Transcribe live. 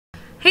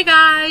Hey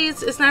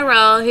guys, it's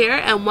Nyrel here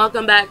and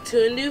welcome back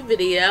to a new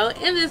video.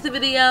 In this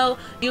video,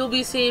 you'll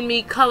be seeing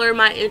me color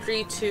my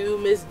entry to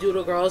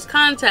MissDoodleGirl's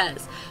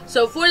contest.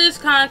 So for this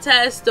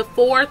contest, the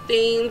 4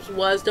 themes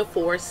was the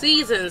 4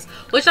 seasons,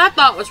 which I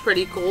thought was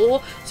pretty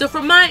cool. So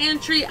for my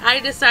entry,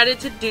 I decided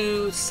to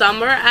do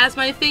summer as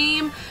my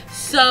theme.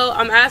 So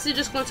I'm actually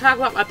just going to talk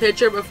about my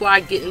picture before I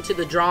get into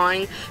the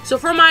drawing. So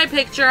for my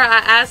picture,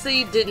 I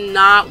actually did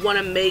not want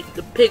to make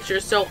the picture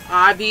so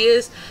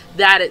obvious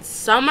that it's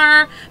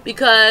summer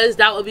because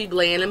that would be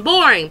bland and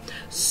boring.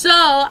 So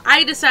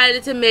I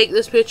decided to make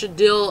this picture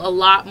deal a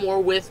lot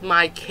more with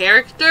my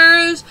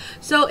characters.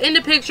 So in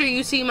the picture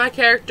you see my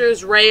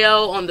characters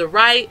Rayo on the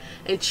right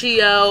and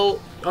Chio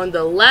on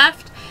the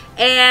left.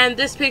 And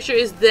this picture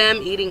is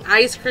them eating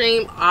ice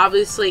cream,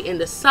 obviously in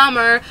the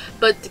summer.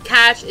 But the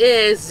catch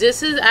is,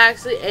 this is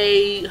actually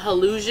a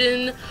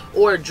hallucination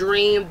or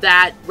dream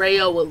that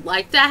Rayo would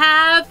like to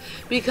have.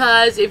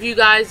 Because if you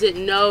guys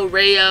didn't know,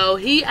 Rayo,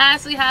 he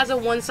actually has a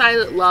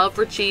one-sided love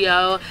for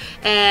Chio.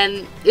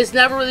 And it's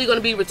never really going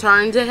to be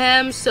returned to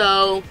him.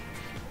 So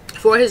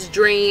for his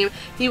dream,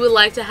 he would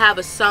like to have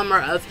a summer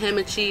of him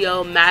and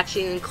Chio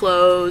matching in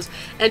clothes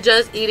and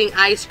just eating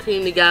ice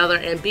cream together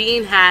and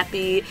being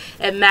happy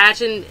and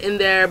matching in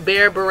their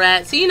bear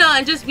barrettes, you know,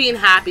 and just being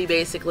happy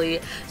basically.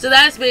 So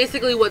that's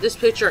basically what this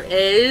picture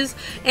is,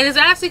 and it's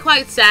actually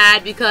quite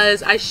sad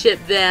because I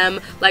ship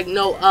them like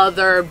no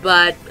other,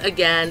 but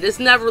again, it's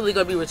never really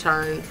going to be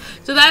returned.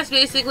 So that's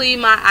basically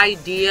my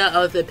idea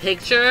of the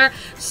picture.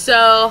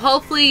 So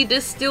hopefully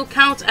this still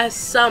counts as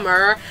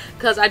summer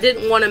because I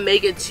didn't want to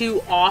make it too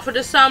off of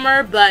the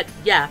summer, but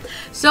yeah.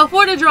 So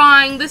for the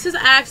drawing, this is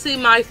actually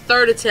my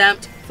 3rd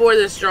attempt for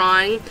this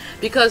drawing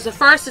because the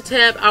first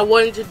attempt I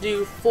wanted to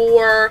do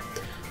 4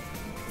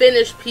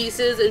 finished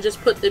pieces and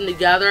just put them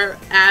together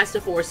as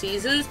the 4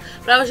 seasons,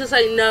 but I was just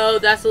like, no,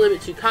 that's a little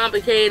bit too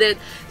complicated.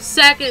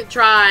 Second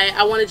try,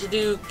 I wanted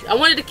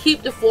to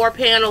keep the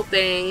 4-panel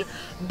thing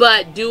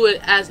but do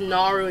it as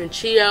Naru and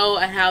Chio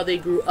and how they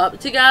grew up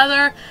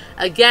together.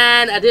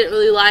 Again, I didn't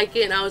really like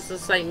it and I was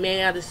just like,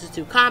 man, this is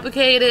too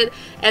complicated.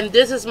 And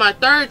this is my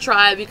 3rd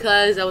try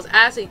because I was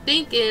actually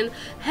thinking,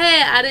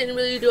 hey, I didn't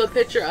really do a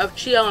picture of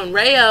Chio and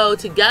Rayo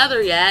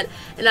together yet,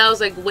 and I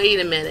was like, wait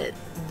a minute,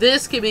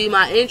 this could be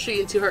my entry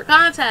into her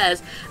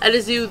contest. I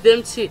just do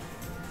them two.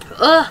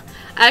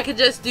 I could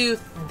just do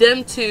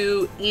them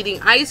 2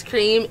 eating ice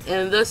cream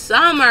in the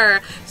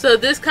summer. So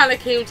this kind of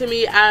came to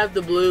me out of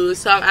the blue,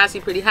 so I'm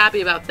actually pretty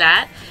happy about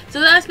that. So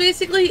that's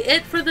basically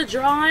it for the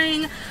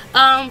drawing.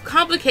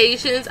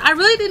 Complications, I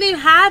really didn't even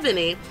have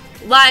any.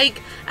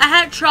 Like, I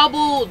had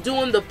trouble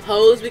doing the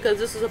pose because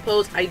this is a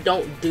pose I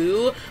don't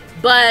do,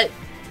 but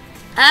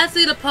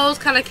actually the pose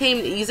kind of came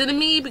easy to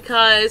me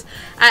because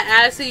I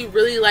actually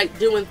really like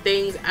doing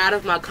things out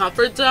of my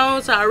comfort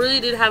zone, so I really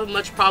didn't have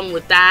much problem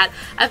with that.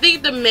 I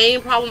think the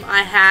main problem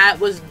I had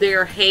was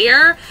their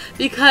hair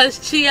because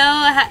Chio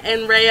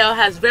and Rayo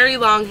has very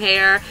long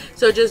hair,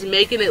 so just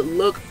making it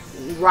look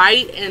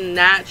right and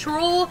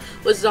natural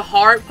was the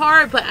hard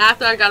part, but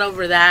after I got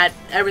over that,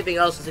 everything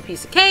else was a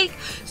piece of cake.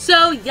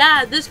 So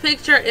yeah, this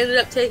picture ended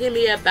up taking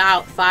me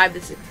about 5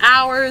 to 6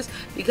 hours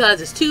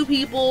because it's 2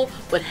 people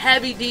with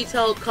heavy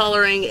detailed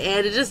coloring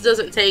and it just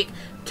doesn't take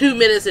 2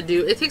 minutes to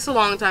do. It takes a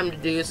long time to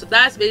do. So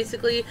that's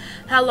basically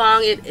how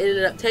long it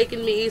ended up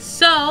taking me.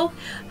 So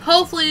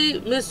hopefully,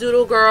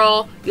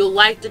 MissDoodleGirl, you'll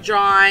like the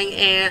drawing,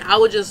 and I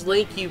will just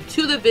link you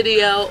to the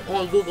video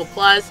on Google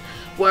Plus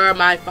where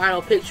my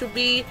final picture will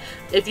be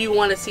if you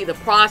want to see the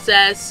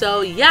process.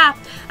 So yeah,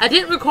 I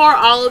didn't record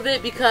all of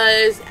it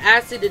because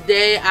actually the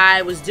day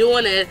I was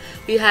doing it,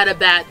 we had a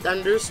bad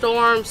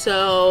thunderstorm,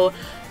 so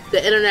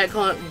the internet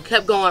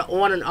kept going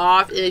on and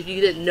off, and if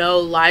you didn't know,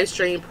 live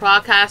stream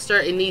broadcaster,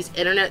 it needs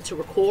internet to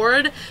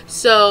record,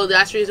 so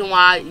that's the reason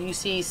why you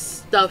see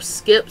stuff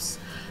skips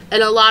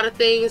and a lot of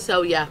things.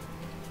 So yeah.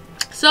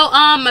 So,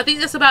 I think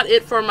that's about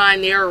it for my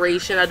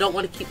narration. I don't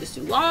want to keep this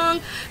too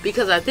long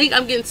because I think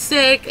I'm getting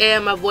sick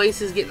and my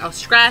voice is getting all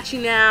scratchy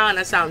now and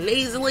I sound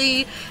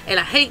nasally and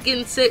I hate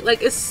getting sick.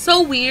 Like, it's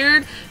so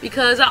weird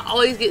because I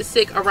always get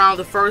sick around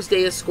the first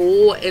day of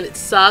school and it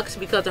sucks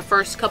because the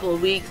first couple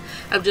of weeks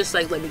I'm just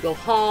like, let me go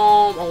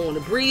home, I want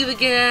to breathe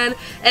again,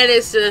 and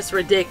it's just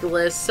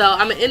ridiculous. So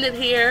I'm going to end it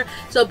here.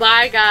 So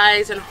bye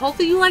guys, and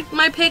hopefully you liked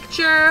my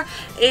picture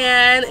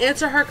and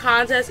enter her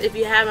contest if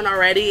you haven't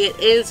already. It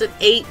ends in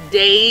 8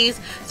 days,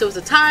 so it's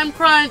a time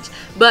crunch,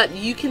 but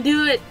you can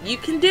do it. You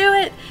can do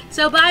it.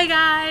 So bye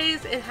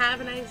guys, and have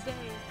a nice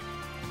day.